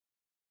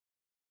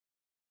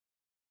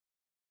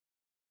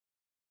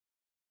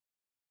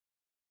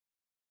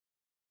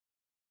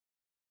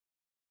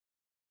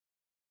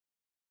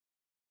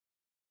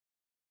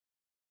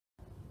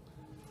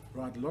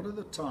Right, a lot of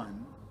the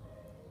time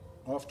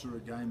after a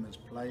game is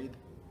played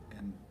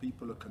and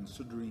people are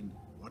considering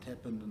what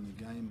happened in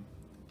the game,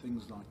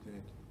 things like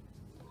that,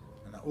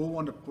 and they all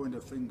want to point a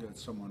finger at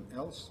someone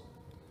else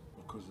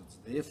because it's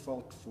their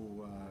fault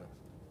for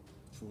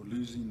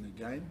losing the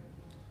game,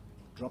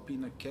 or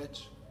dropping a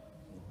catch,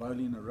 or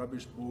bowling a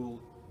rubbish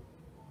ball,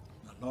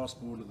 the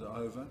last ball of the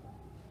over.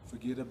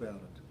 Forget about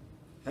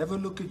it. Have a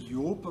look at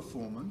your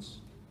performance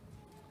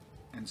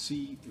and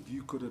see if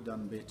you could have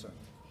done better.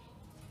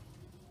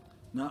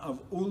 Now,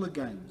 of all the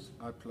games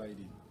I played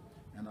in,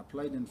 and I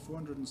played in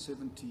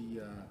 470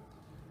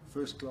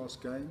 first-class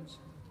games,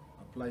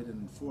 I played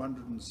in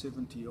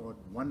 470 odd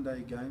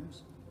one-day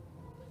games,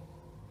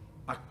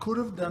 I could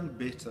have done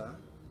better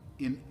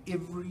in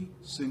every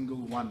single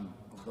one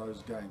of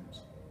those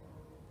games.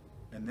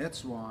 And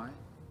that's why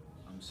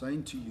I'm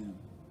saying to you,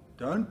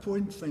 don't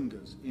point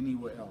fingers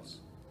anywhere else.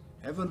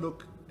 Have a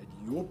look at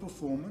your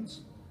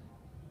performance,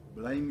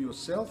 blame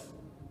yourself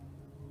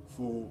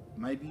for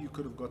maybe you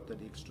could have got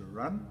that extra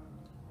run,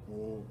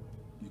 or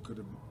you could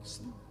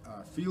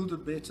have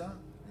fielded better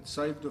and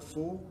saved a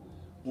 4,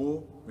 or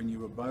when you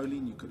were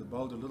bowling you could have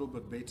bowled a little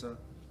bit better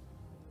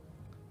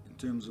in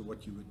terms of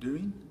what you were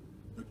doing,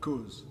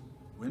 because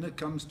when it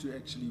comes to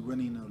actually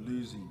winning or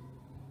losing,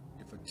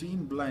 if a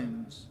team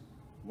blames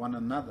one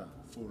another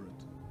for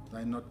it,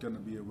 they're not going to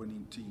be a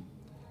winning team.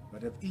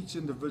 But if each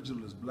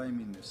individual is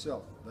blaming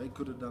themselves, they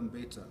could have done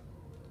better,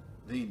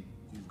 then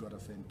you've got a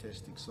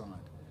fantastic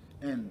side.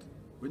 And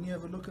when you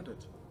have a look at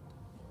it,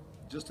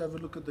 just have a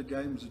look at the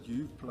games that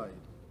you've played.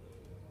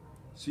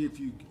 See if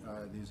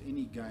there's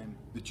any game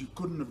that you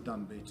couldn't have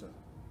done better.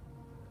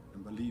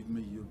 And believe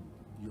me,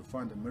 you'll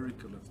find a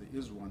miracle if there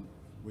is one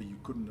where you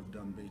couldn't have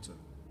done better.